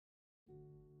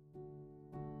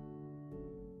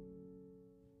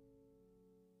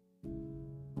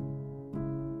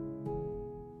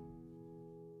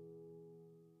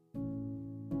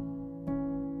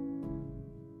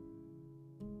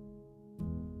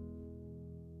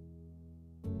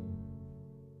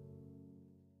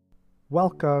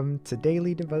Welcome to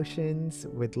Daily Devotions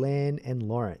with Lynn and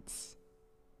Lawrence.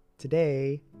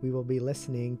 Today, we will be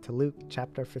listening to Luke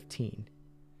chapter 15.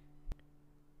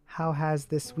 How has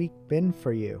this week been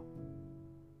for you?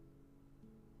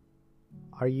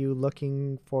 Are you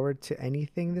looking forward to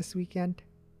anything this weekend?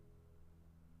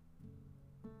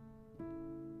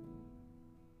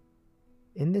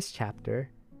 In this chapter,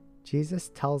 Jesus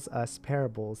tells us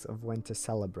parables of when to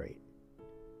celebrate.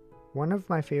 One of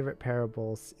my favorite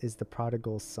parables is the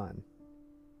prodigal son,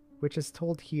 which is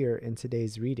told here in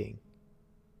today's reading.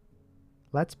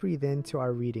 Let's breathe into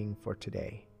our reading for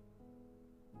today.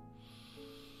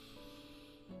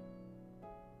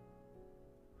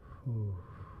 Whew.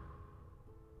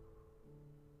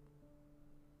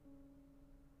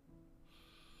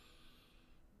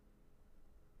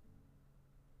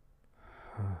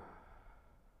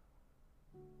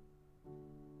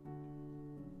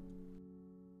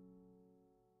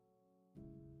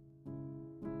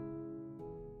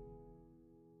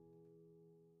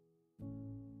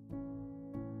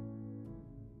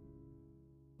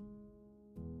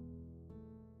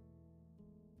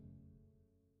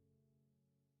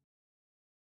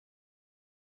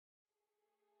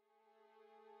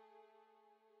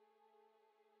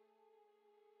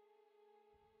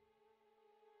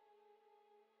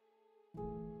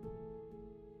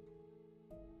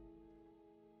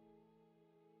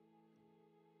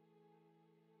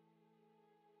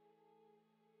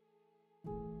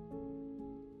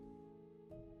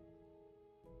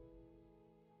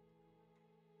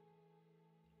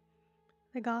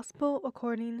 The Gospel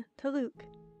according to Luke,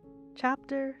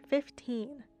 chapter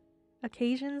 15,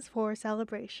 Occasions for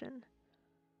Celebration.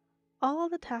 All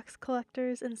the tax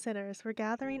collectors and sinners were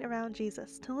gathering around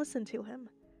Jesus to listen to him.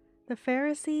 The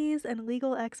Pharisees and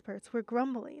legal experts were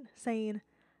grumbling, saying,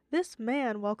 "This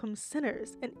man welcomes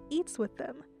sinners and eats with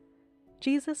them."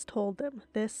 Jesus told them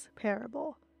this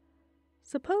parable.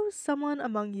 Suppose someone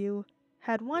among you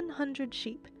had 100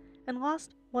 sheep and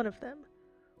lost one of them.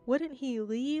 Wouldn't he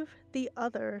leave the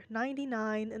other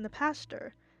 99 in the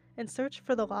pasture and search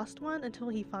for the lost one until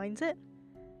he finds it?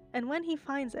 And when he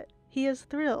finds it, he is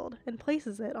thrilled and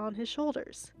places it on his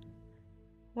shoulders.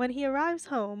 When he arrives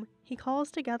home, he calls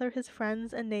together his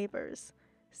friends and neighbors,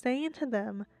 saying to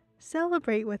them,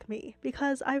 "Celebrate with me,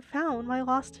 because I've found my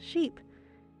lost sheep."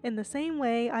 In the same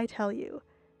way, I tell you,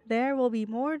 there will be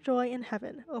more joy in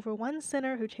heaven over one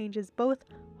sinner who changes both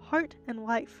heart and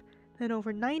life than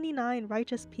over 99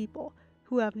 righteous people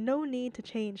who have no need to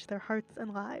change their hearts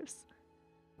and lives.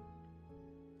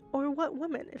 Or what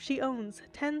woman, if she owns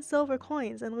 10 silver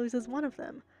coins and loses one of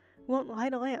them, won't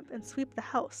light a lamp and sweep the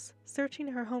house, searching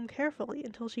her home carefully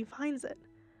until she finds it?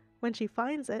 When she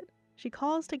finds it, she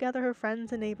calls together her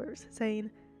friends and neighbors, saying,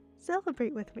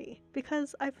 "Celebrate with me,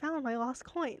 because I found my lost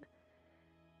coin."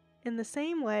 In the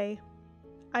same way,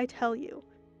 I tell you,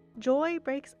 joy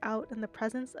breaks out in the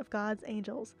presence of God's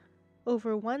angels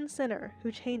over one sinner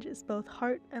who changes both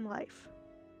heart and life.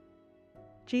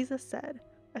 Jesus said,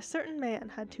 "A certain man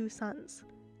had 2 sons.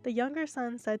 The younger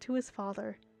son said to his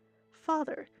father,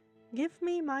 'Father, give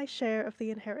me my share of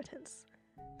the inheritance.'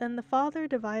 Then the father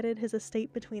divided his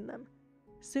estate between them.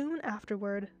 Soon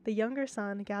afterward, the younger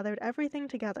son gathered everything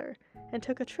together and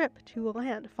took a trip to a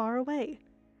land far away.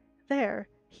 There,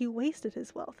 he wasted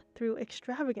his wealth through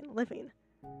extravagant living.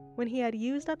 When he had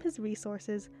used up his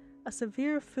resources, a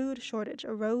severe food shortage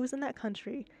arose in that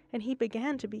country, and he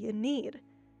began to be in need.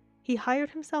 He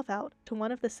hired himself out to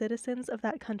one of the citizens of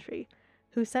that country,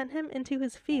 who sent him into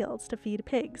his fields to feed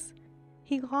pigs.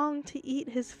 He longed to eat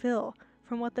his fill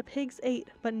from what the pigs ate,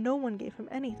 but no one gave him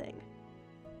anything.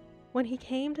 When he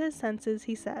came to his senses,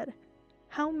 he said,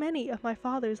 'How many of my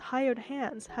father's hired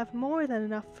hands have more than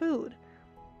enough food?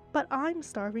 But I'm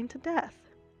starving to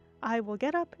death. I will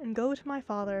get up and go to my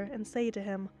father and say to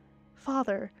him,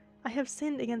 "Father, I have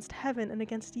sinned against heaven and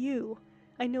against you.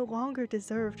 I no longer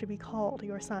deserve to be called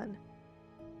your son.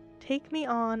 Take me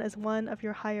on as one of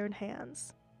your hired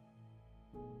hands."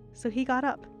 So he got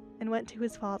up and went to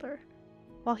his father.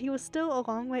 While he was still a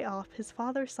long way off, his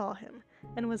father saw him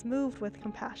and was moved with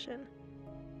compassion.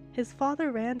 His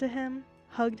father ran to him,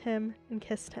 hugged him, and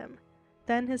kissed him.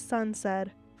 Then his son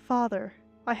said, "Father,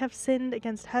 I have sinned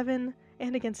against heaven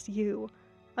and against you.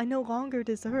 I no longer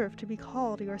deserve to be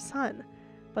called your son."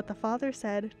 But the father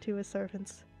said to his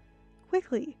servants,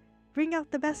 "Quickly, bring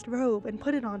out the best robe and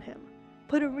put it on him.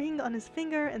 Put a ring on his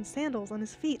finger and sandals on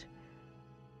his feet.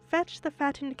 Fetch the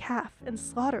fattened calf and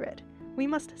slaughter it. We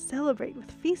must celebrate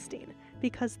with feasting,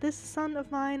 because this son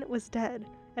of mine was dead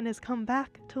and has come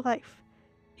back to life.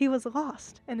 He was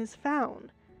lost and is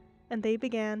found." And they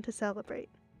began to celebrate.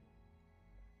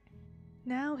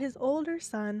 Now his older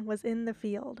son was in the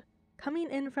field. Coming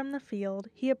in from the field,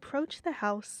 he approached the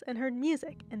house and heard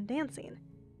music and dancing.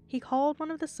 He called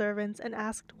one of the servants and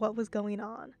asked what was going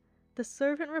on. The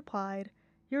servant replied,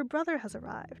 "Your brother has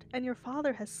arrived, and your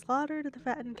father has slaughtered the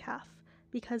fattened calf,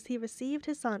 because he received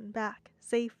his son back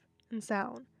safe and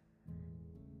sound."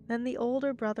 Then the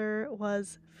older brother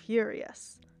was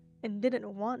furious and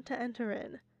didn't want to enter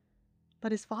in.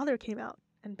 But his father came out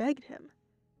and begged him.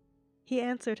 He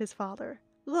answered his father,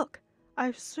 "Look,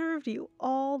 I've served you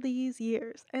all these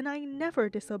years, and I never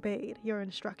disobeyed your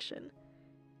instruction.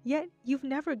 Yet you've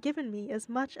never given me as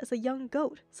much as a young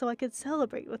goat so I could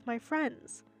celebrate with my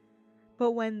friends.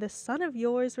 But when this son of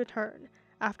yours returned,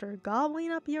 after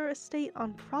gobbling up your estate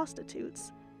on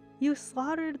prostitutes, you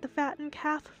slaughtered the fattened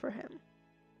calf for him."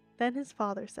 Then his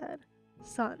father said,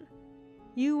 "Son,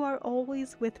 you are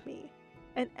always with me,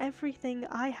 and everything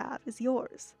I have is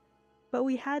yours. But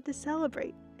we had to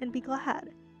celebrate and be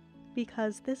glad,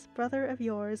 because this brother of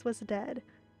yours was dead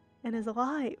and is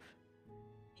alive.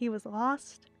 He was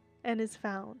lost and is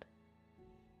found."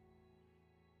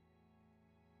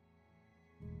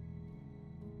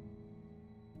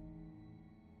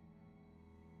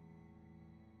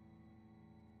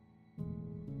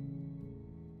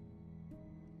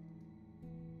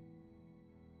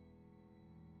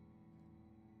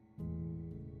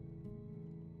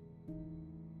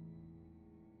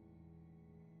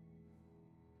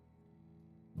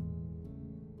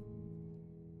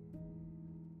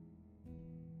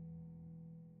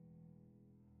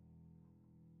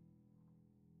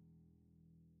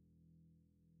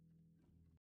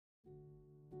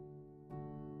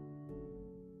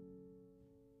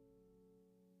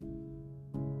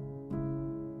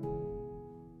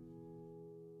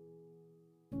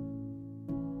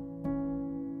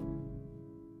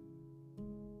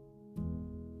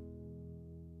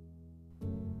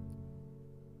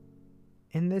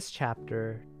 In this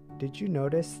chapter, did you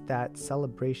notice that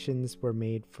celebrations were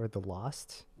made for the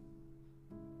lost?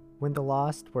 When the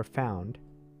lost were found,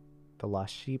 the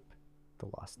lost sheep, the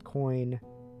lost coin,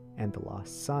 and the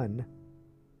lost son,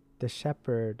 the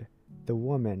shepherd, the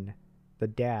woman, the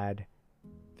dad,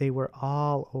 they were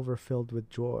all overfilled with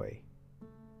joy.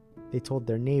 They told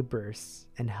their neighbors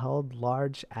and held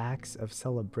large acts of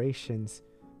celebrations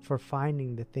for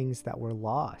finding the things that were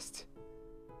lost.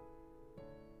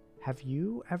 Have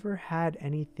you ever had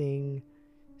anything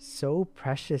so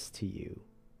precious to you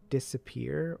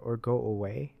disappear or go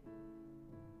away?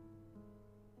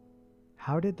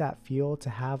 How did that feel to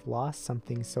have lost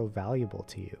something so valuable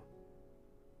to you?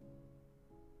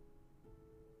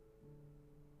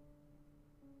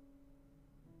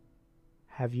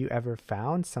 Have you ever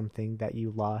found something that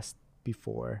you lost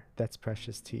before that's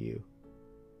precious to you?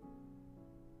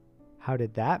 How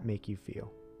did that make you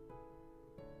feel?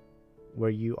 Were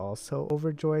you also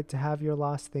overjoyed to have your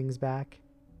lost things back?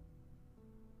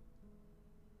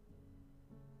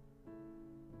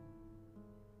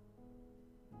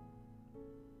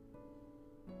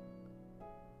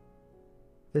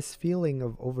 This feeling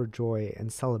of overjoy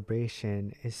and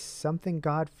celebration is something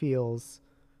God feels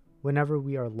whenever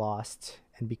we are lost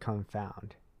and become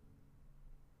found.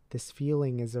 This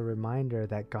feeling is a reminder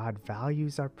that God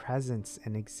values our presence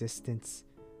and existence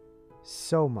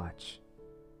so much.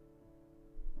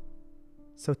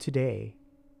 So today,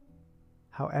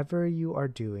 however you are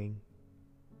doing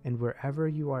and wherever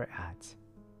you are at,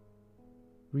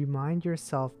 remind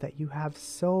yourself that you have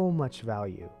so much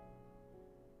value,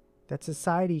 that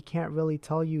society can't really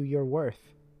tell you your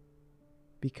worth,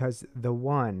 because the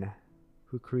one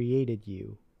who created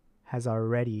you has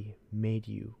already made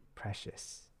you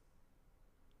precious.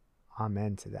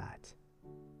 Amen to that.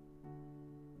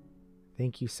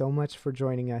 Thank you so much for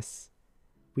joining us.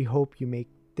 We hope you make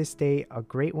this day a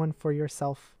great one for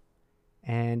yourself,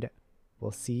 and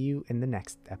we'll see you in the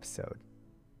next episode.